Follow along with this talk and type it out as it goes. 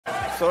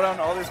slow down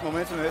all this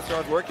momentum that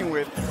ZeRo's working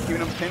with,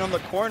 keeping him pinned on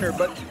the corner.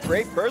 But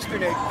great burst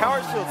grenade.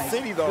 Power shield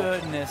city though.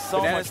 Goodness,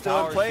 so Banana's much still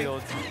in power play.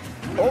 shield.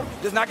 Oh,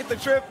 does not get the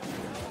trip.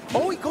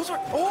 Oh, he goes for,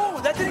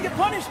 oh, that didn't get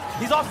punished.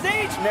 He's off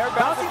stage. Nairo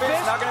bouncing fish,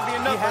 not going to be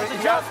enough. He has to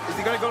jump. Is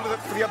he going to go for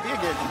the up B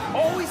again?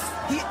 Oh,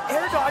 he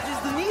air dodges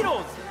the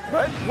needles.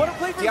 But what a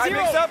play from DI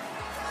ZeRo. mix up.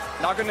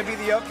 Not going to be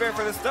the up fair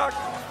for the stock.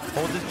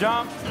 Holds his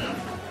jump.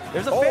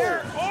 There's a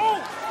fair. Oh!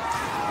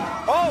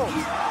 Oh!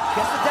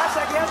 Gets the dash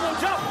attack. He has no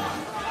jump.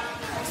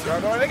 ZeRo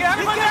going to make it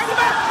happen. He gets it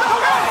back.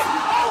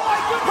 Oh my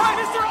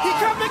goodness, Mr. R. He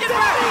can't make it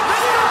back.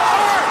 Mr.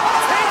 R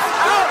takes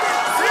out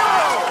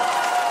ZeRo.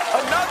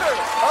 Another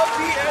up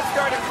B edge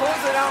guard to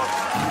close it out.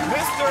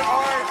 Mr.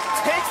 R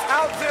takes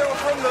out ZeRo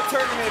from the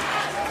tournament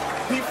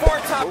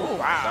before top. Ooh,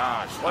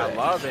 wow. Gosh, I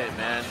love it,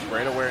 man.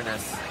 Great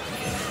awareness.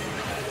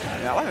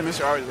 Yeah, I like that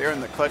Mr. R was there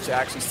in the clutch to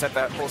actually set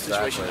that whole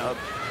situation up.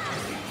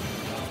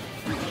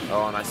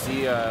 Oh, and I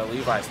see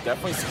Levi's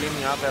definitely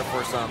scheming out there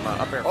for some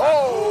up air.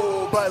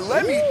 Oh, but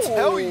let me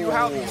tell you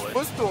how these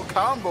Footstool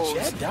combos.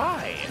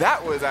 Jedi.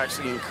 That was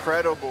actually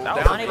incredible.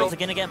 Not able to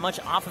get much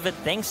off of it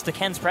thanks to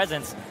Ken's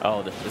presence.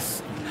 Oh,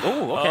 this.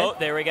 Oh, okay. Oh,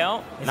 there we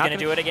go. He's going to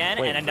do it again.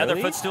 Wait, and another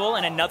really? footstool,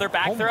 and another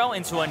back throw,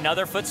 into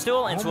another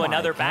footstool, into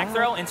another back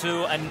throw,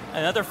 into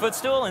another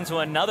footstool, into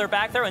another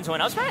back throw, into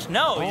an up smash?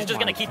 No, he's just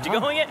going to keep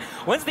going it.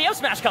 When's the up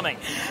smash coming?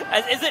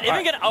 Is it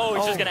even going to? Oh,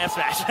 he's just going to up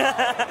smash.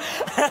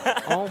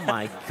 Oh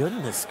my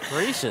goodness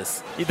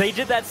gracious. They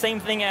did that same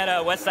thing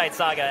at West Side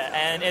Saga,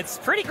 and it's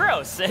pretty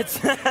gross. It's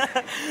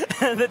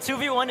the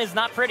 2v1 is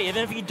not pretty,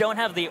 even if you don't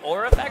have the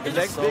aura factor. The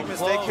next big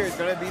mistake here is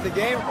going to be the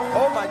game.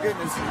 Oh my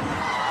goodness.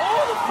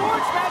 Oh, the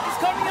forward smash is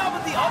coming out,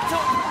 but the up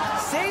tilt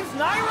saves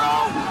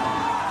Nairo.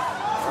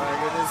 Oh my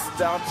goodness,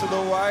 down to the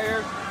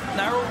wire.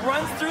 Nairo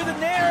runs through the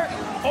nair.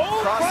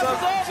 Oh, Cross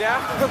up, jab.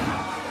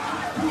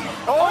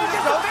 Oh, he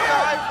gets up there.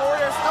 High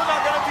forward. Still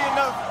not going to be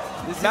enough.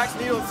 Max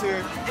Needles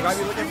here. Might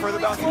be looking for the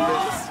bouncing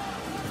fish.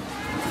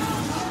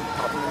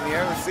 Popping in the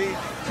air, let's see.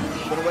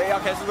 Little way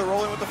out, catches the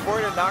rolling with the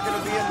forward. Not going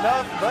to be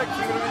enough, but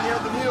keeping him in the air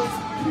with the needles.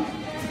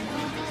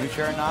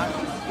 Future or not,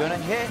 gonna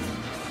hit.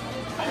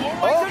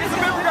 Oh, gets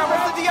a memory grab.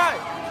 Where's the DI?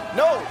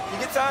 No, he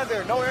gets out of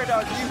there. No air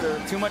dodge either.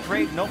 Too much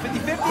rate, no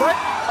 50-50. But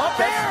Up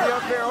catches the air.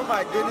 up air. Oh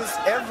my goodness,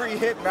 every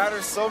hit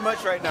matters so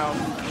much right now.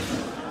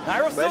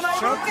 Nairo still not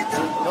able to get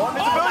the... No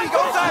invincibility, he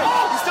goes side.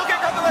 He still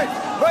can't grab the leg,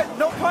 but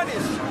no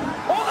punish.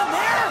 Oh, the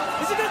nair!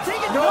 Is he gonna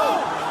take it?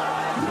 No!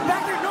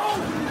 Back there, no!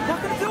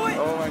 Not gonna do it!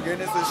 Oh my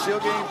goodness, the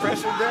shield getting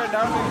pressured there.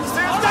 Now he's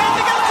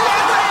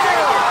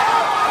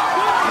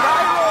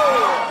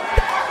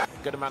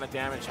Good amount of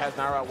damage. Has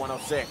Nairo at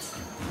 106.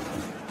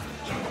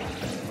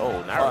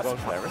 Oh, Nairo goes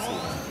for it.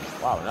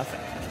 Wow,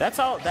 nothing. That's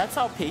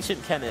how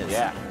patient Ken is.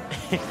 Yeah.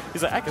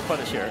 He's like, I can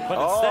punish here, but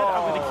instead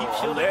I'm going to keep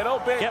shielding. A little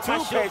bit get my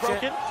shield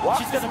broken.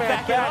 She's going to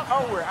back out.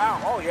 Oh, we're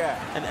out. Oh yeah.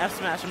 And F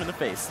smash him in the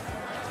face.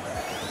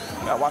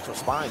 You gotta watch your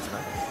spines,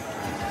 man.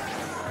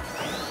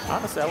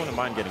 Honestly, I wouldn't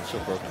mind getting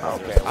shield broken.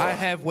 Okay. I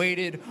have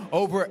waited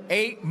over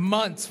 8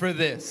 months for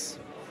this,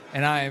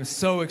 and I am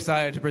so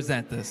excited to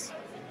present this.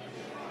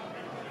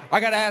 I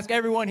gotta ask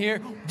everyone here,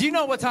 do you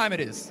know what time it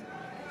is?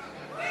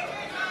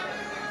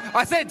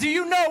 I said, do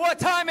you know what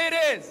time it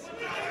is?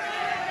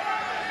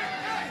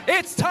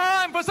 It's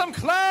time for some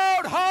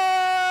cloud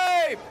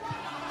hype!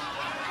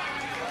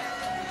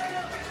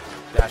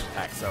 Dash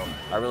attack, so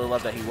I really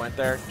love that he went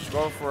there. Just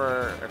go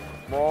for a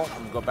roll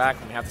and go back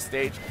and have the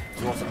stage. If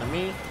he wants into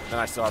me, then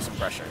I still have some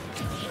pressure.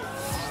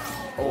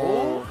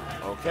 Oh,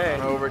 okay.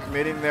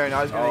 Overcommitting there,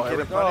 now he's going to get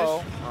a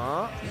punish.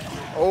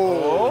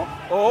 Oh,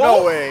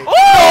 no way. Oh,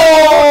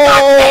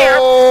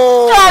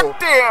 God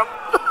damn!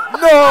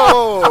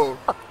 No!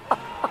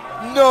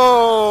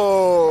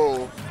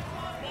 No!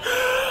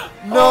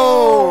 No!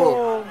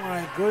 Oh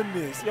my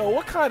goodness. Yo,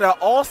 what kind of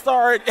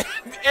all-star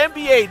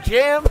NBA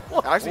jam?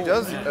 Actually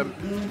does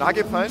not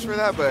get punished for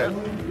that, but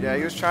yeah,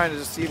 he was trying to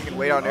just see if he can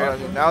wait on air.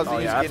 Now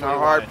he's getting a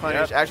hard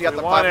punish. Actually got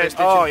the 5-minute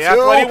extension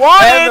too. What he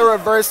wanted. And the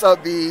reverse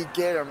up B.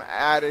 Get him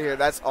out of here.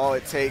 That's all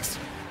it takes.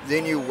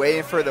 Zenyou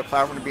waiting for the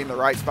platform to be in the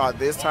right spot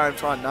this time.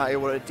 Tron not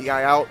able to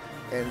DI out,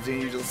 and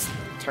Zenyou just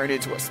turned it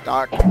into a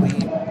stock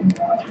lead.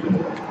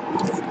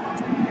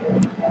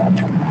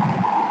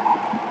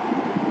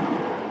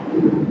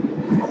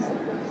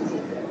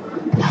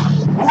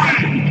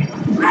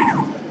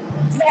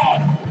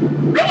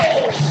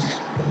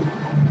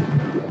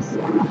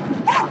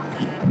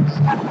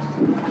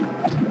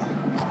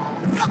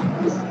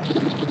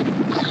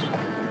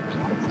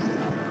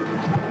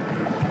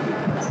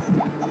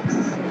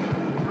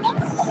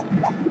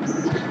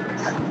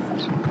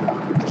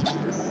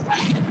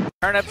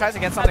 Turnip tries to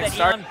get something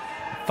started.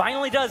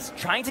 Finally does,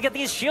 trying to get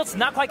these shields,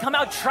 not quite come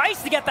out,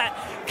 tries to get that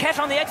catch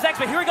on the XX,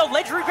 but here we go,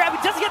 legendary grab, he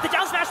doesn't get the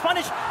down smash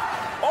punish.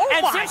 Oh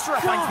and my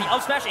Smash4 finds the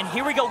up smash, and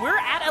here we go, we're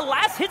at a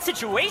last hit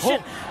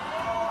situation.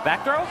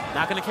 Back throw,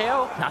 not gonna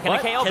KO. Not gonna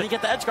KO. Can he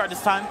get the edge guard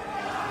this time?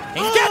 He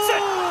gets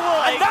it!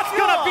 And that's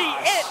gonna be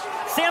it!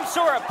 Sam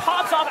Sora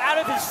pops off out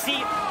of his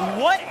seat.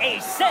 What a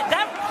set.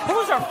 That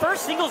was our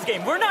first singles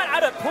game. We're not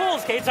out of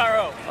pools,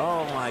 Keitaro.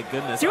 Oh my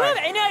goodness. Do you have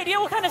any idea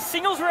what kind of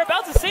singles we're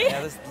about to see?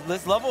 Yeah,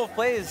 this level of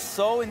play is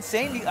so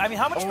insane. I mean,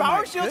 how much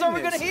power shields are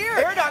we going to hear?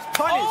 Air dodge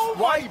punish. Oh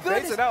Why my he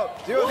breaks it out?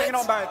 Zero's hanging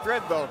on by a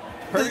thread, though.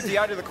 Perfect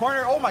DI to the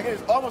corner. Oh my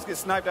goodness, almost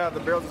gets sniped out of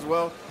the barrels as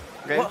well.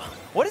 Okay.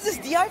 What is this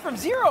DI from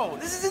ZeRo?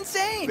 This is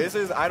insane. This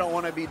is, I don't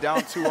want to be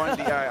down 2-1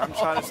 DI. I'm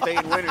trying to stay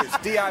in winners.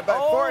 DI back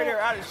forward here,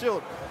 out of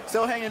shield.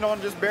 Still hanging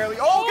on just barely.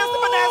 Oh, gets the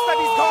banana snipe.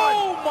 He's gone.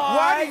 Oh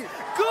my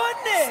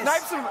goodness.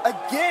 Snipes him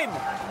again.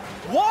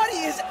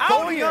 Wadi is out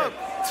Going here. up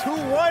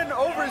 2-1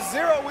 over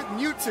ZeRo with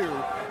Mewtwo.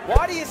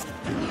 Wadi is...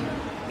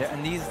 Yeah,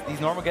 and these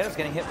normal getters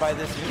getting hit by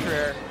this neutral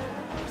air.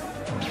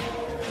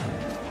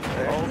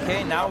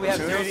 Okay, now we have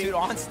ZeRo Suit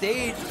on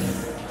stage.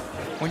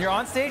 When you're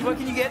on stage, what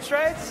can you get,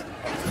 Strides?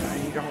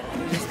 You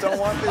just don't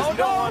want this. You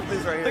don't want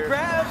this right here. The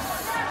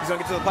grabs. He's going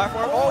to get to the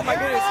platform. Oh my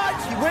goodness.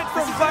 He went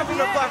from platform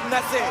to platform.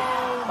 That's it.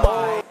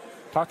 Oh.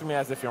 Talk to me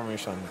as if you're my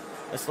son.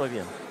 Estoy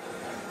bien.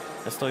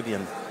 Estoy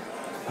bien.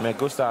 Me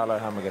gusta la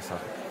hamburguesa.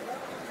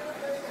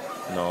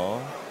 No.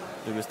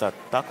 Me gusta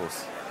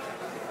tacos.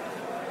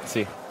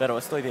 Sí. Pero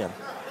estoy bien.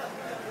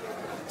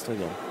 Estoy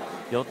bien.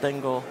 Yo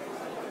tengo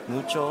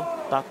mucho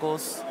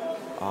tacos,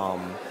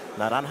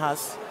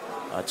 naranjas,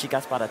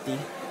 chicas para ti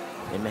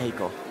en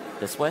México.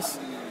 Después,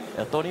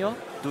 Antonio,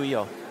 tú y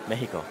yo,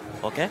 México.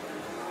 ¿Ok?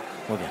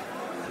 Muy bien.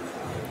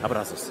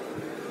 Abrazos.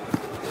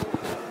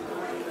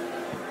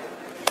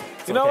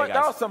 You know what?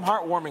 That was some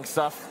heartwarming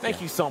stuff.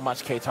 Thank you so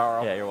much,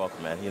 Keitaro. Yeah, you're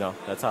welcome, man. You know,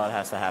 that's how it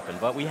has to happen.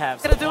 But we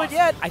have... Gonna do it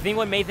yet. I think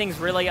what made things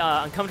really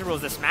uncomfortable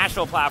was the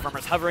Smash4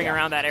 platformers hovering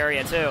around that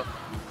area, too.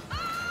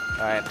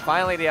 All right,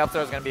 finally the up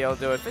throw is going to be able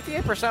to do it.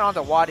 58%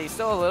 onto Wadi,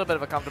 still a little bit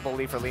of a comfortable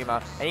lead for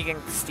Lima, and he can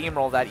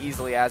steamroll that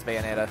easily as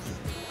Bayonetta.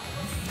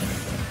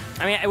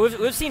 I mean,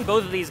 we've seen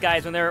both of these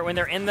guys when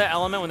they're in the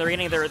element, when they're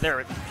getting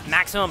their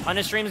maximum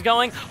punish streams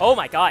going. Oh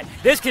my God,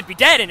 this could be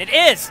dead, and it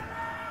is.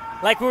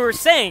 Like we were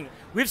saying,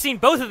 we've seen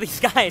both of these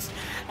guys,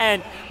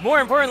 and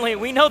more importantly,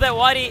 we know that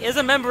Wadi is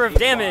a member of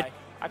Damage.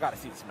 I gotta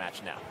see this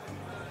match now.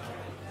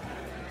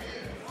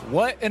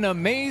 What an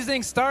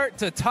amazing start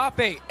to top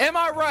 8. Am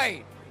I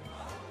right?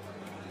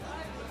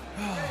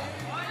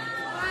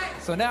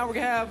 So now we're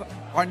gonna have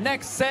our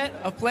next set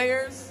of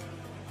players.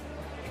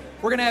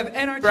 We're gonna have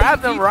NRG.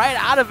 Grab them right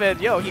out of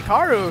it. Yo,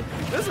 Hikaru,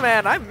 this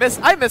man, I missed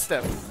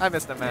him. I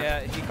missed him, man.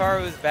 Yeah,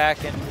 Hikaru is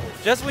back, and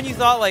just when you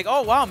thought like,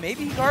 oh wow,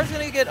 maybe Hikaru's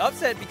gonna get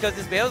upset because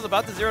this Bale's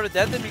about to 0 to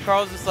death, and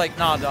Hikaru's just like,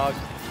 nah, dog,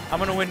 I'm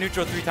gonna win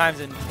neutral 3 times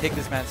and take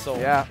this man's soul.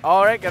 Yeah.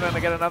 All right, gonna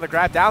get another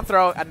grab down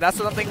throw, and that's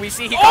something we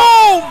see.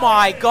 Oh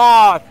my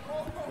God!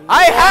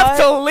 I have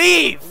to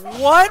leave.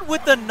 What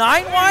with the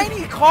 9-wine?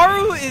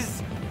 Hikaru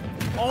is.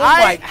 Oh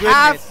my goodness!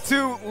 I have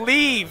to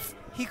leave.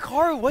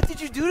 Hikaru, what did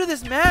you do to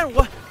this man?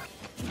 What?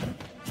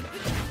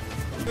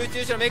 空中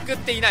後ろめくっ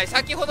ていない。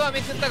先ほどはめ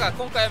くったが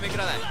今回はめく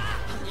らない。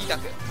いいタ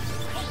ク。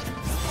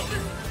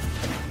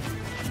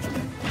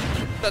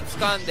さあ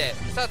掴んで、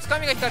さあ掴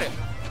みが光る。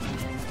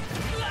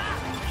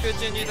空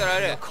中ニュートラ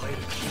ル。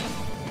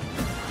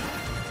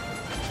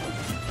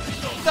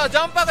さあジ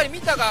ャンプ上がり見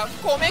たが、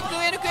コメ食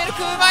える食える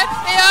食うまい。エアー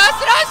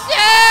スラッシ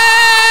ュ。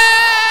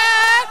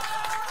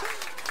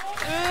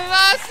うま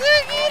す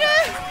ぎ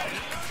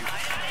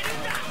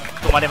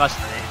る。止まれまし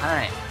たね。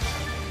はい。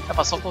やっ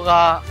ぱそこ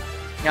が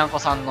にゃんこ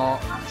さんの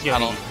強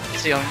みで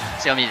すね。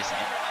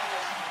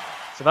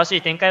素晴らし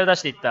い展開を出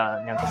していった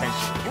にゃんこ選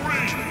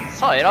手。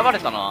さあ選ばれ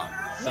たのは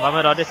スマ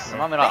ムラです、ね。ス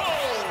マムラ。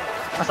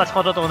先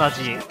ほどと同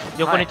じ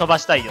横に飛ば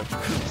したいよ、は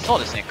い。そう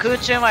ですね。空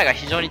中前が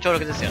非常に強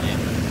力ですよね。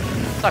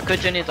さあ空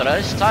中ニュートラ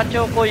ル、下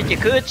強攻撃、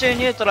空中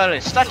ニュートラ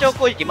ル、下強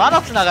攻撃、ま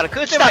だつながる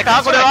空中前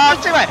かこれは。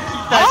空中前。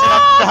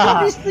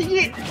飛びす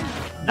ぎ。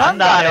なん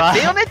だあれは。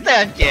ベヨネッタ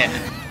やんけ。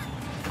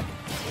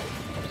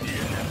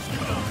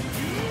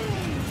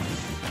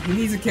He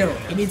needs a kill.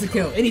 He needs a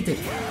kill. Anything.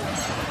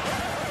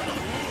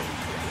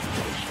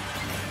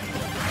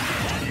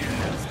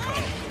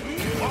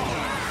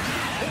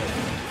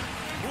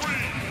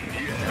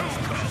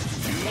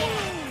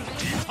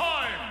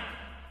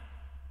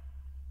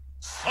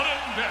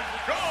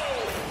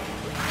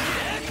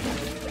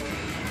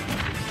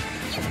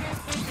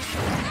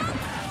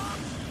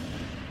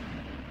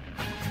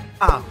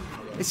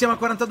 E siamo al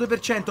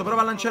 42%,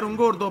 prova a lanciare un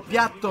gordo,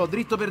 piatto,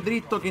 dritto per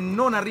dritto, che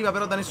non arriva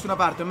però da nessuna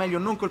parte, o meglio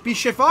non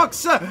colpisce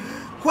Fox.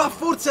 Qua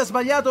forse ha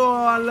sbagliato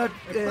ha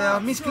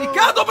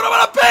miscliccato, prova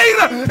la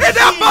Pair! Ed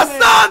è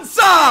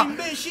abbastanza!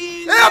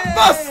 È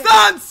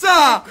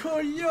abbastanza!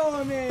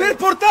 Per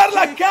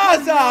portarla a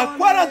casa!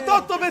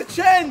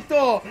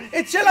 48%!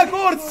 E c'è la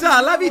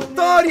corsa, la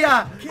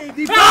vittoria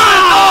di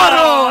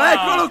d'oro!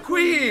 Eccolo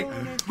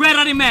qui!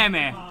 Guerra di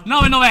meme,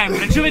 9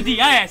 novembre, giovedì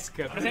a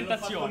ESC,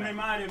 presentazione.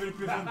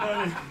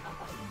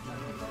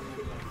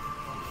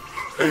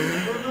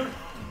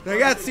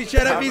 Ragazzi,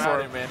 c'era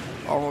bisogno.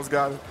 Almost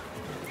got it.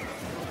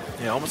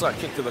 Yeah, almost got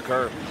kicked to the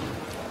curb.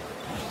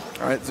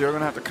 All right, ZeRo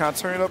gonna have to kind of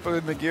turn it up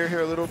with McGear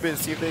here a little bit,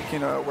 see if they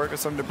can work on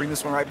something to bring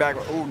this one right back.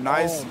 Oh,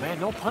 nice. Oh man,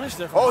 no punish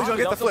there. Oh, he's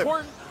gonna get the flip.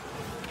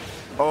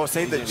 Oh,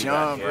 save the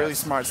jump. Really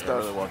smart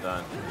stuff. Really well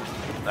done.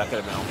 That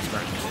could have been almost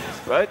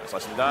great.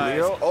 But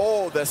Leo,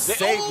 oh, the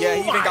save. Yeah,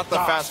 he even got the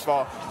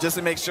fastball just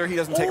to make sure he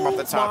doesn't take him off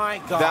the top. My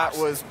gosh. That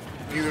was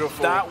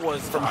beautiful. That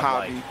was from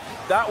Hobby.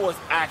 That was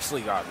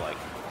actually godlike.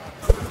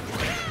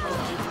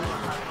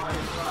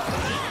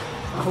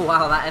 Oh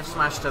wow, that F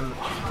smashed him.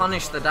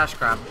 Punished the dash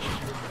grab.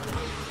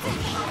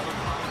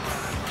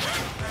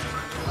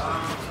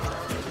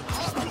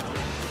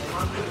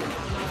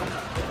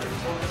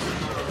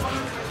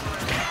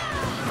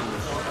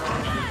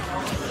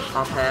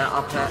 Up here.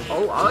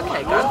 Oh,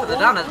 okay, going for the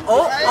downers.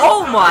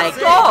 Oh my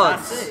god!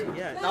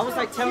 Yeah, that was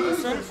like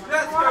 10%.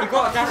 You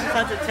got dash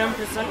attack at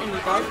 10% and you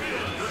go.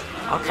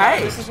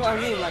 Okay. This is what I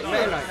mean, like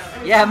man light.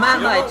 Yeah,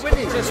 man light.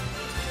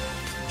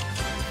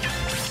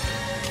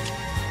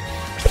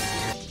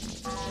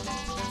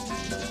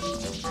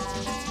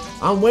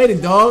 I'm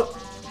waiting, dog.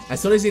 As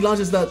soon as he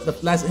launches the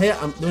last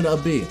hit, I'm doing the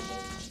up B.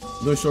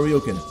 I'm doing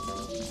Shoryuken.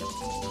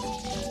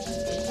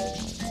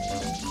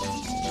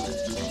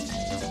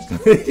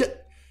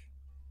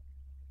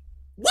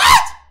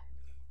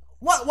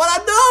 What? What I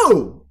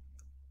do?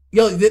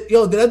 Yo,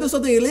 did I do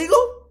something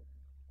illegal?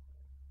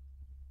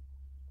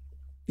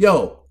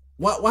 Yo,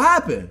 what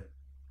happened?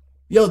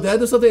 Yo, did I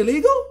do something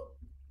illegal?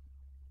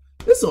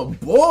 This is some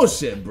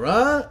bullshit,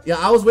 bruh. Yeah,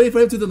 I was waiting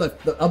for him to do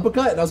the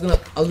uppercut, and I was gonna.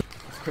 Okay.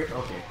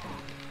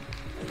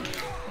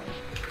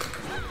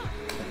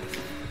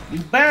 You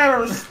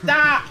better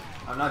stop!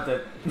 I'm not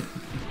dead.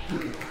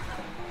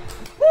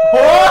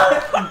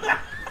 What?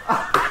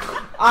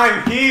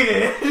 I'm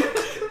heated.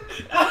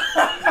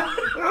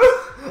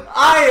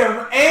 I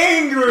am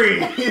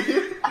angry.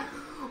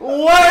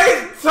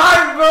 What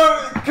type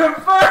of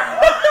confirm?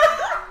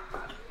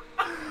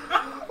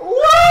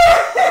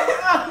 What?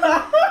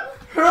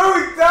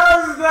 Who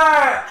does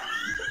that?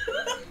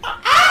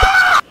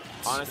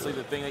 Honestly,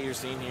 the thing that you're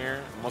seeing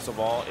here, most of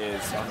all,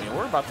 is, I mean,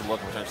 we're about to look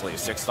potentially a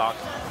 6-stock.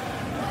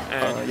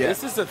 And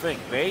this is the thing.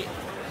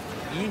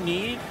 You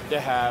need to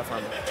have,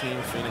 from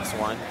Team Phoenix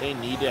 1, they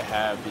need to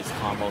have these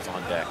combos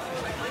on deck.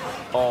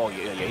 Oh,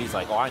 yeah, he's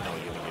like, oh, I know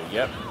you.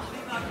 Yep.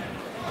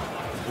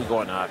 We're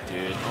going up,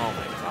 dude. Oh,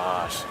 my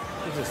gosh.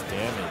 Look at this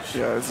damage.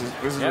 Yeah, this is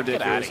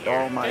ridiculous.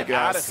 Oh, my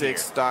God.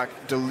 6-stock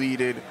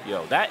deleted.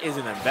 Yo, that is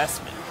an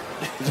investment.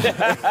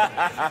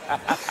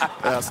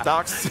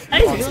 Stocks.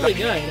 That is really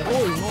good.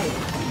 Holy moly.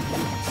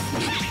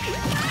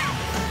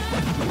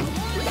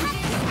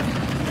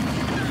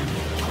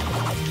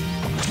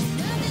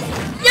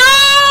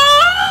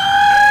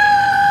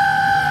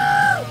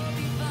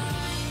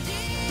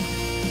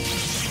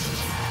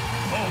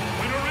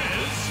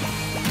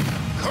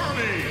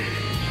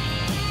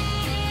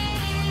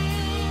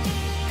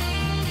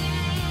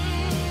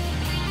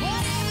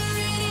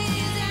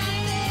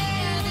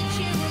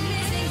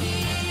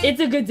 It's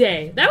a good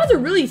day. That was a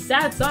really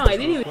sad song. I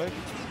didn't even.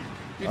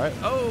 All right.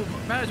 Oh,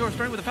 Matador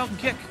starting with a Falcon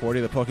kick. 40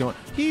 the Pokemon.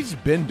 He's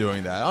been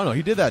doing that. I don't know.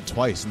 He did that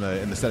twice in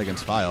the set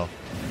against File.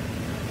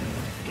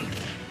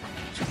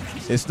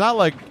 It's not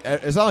like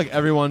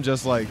everyone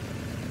just like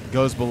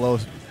goes below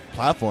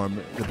platform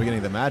at the beginning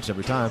of the match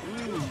every time.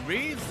 Ooh,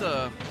 reads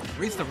the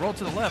roll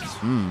to the left.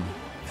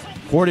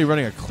 40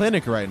 running a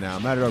clinic right now.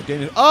 Matador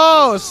getting it.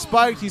 Oh,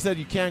 spiked. He said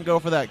you can't go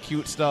for that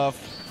cute stuff.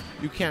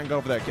 You can't go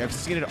for that. I've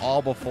seen it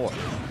all before.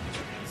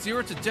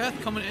 0 to death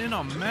coming in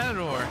on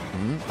Matador.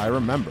 I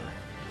remember.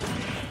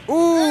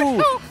 Ooh!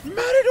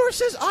 Matador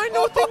says, I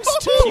know things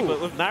too!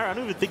 But with Nairo, I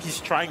don't even think he's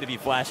trying to be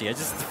flashy. I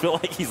just feel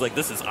like he's like,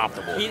 this is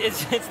optimal.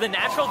 It's the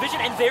natural vision,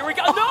 and there we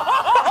go. No!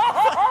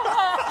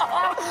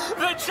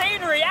 The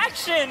chain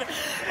reaction!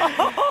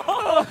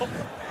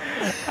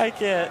 I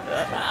can't.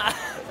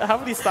 How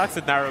many stocks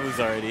did Nairo lose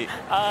already?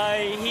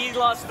 He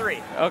lost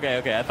 3. Okay.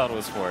 I thought it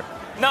was 4.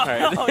 No,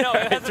 right. no,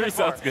 it hasn't 3 been 4.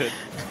 sounds good.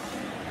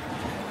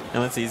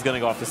 And let's see, he's going to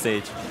go off the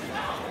stage.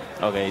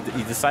 Okay,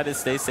 he decided to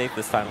stay safe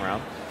this time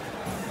around.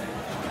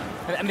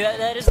 I mean,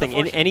 that is the thing.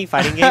 In any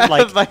fighting game,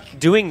 like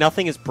doing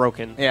nothing is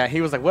broken. Yeah,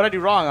 he was like, what did I do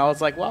wrong? I was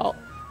like, well,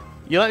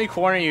 you let me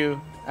corner you,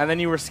 and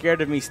then you were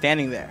scared of me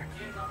standing there.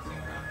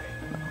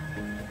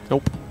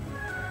 Nope.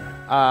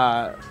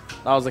 I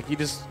was like, you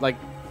just like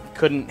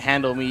couldn't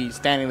handle me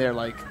standing there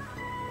like,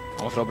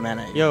 I'll throw a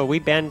banana at you. Yo, we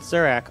banned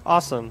Zurak.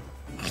 Awesome.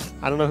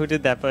 I don't know who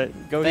did that, but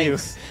go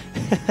Thanks.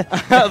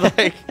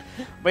 you.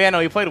 But yeah,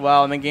 no, he played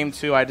well, and then game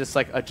 2, I just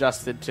like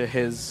adjusted to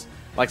his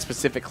like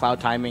specific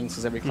cloud timings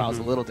because every cloud's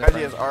a little different.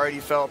 Has already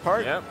fell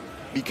apart. Yep.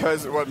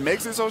 Because what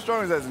makes it so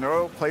strong is that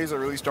Nairo plays a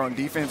really strong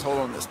defense, hold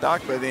on the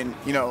stock, but then,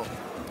 you know,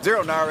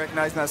 ZeRo now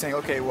recognized, not saying,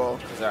 okay, well,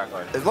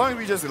 as long as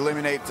we just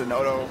eliminate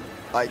Zenyou,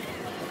 like,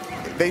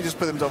 they just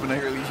put themselves in a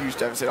really huge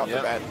deficit off the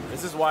bat.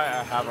 This is why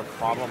I have a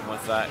problem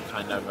with that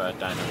kind of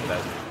dynamic.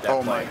 That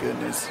oh play. my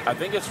goodness. I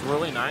think it's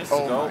really nice to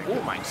go.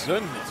 Oh my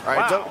goodness. All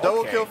right, wow,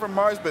 double kill from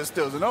Mars, but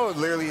still, Zenyou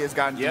literally has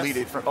gotten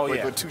deleted from,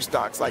 with 2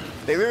 stocks. Like,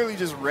 they literally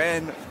just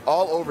ran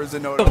all over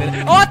Zenyou. お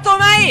っと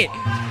ない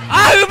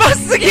あ、うま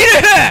すぎる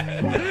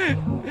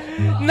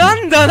な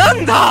ん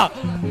だ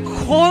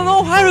こ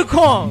のファル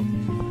コ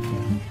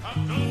ン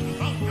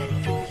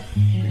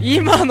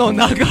今の流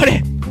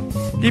れ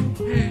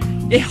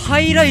え、ハ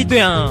イライト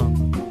や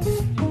ん。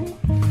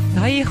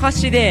大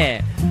橋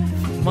で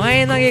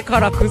前投げか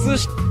ら崩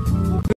し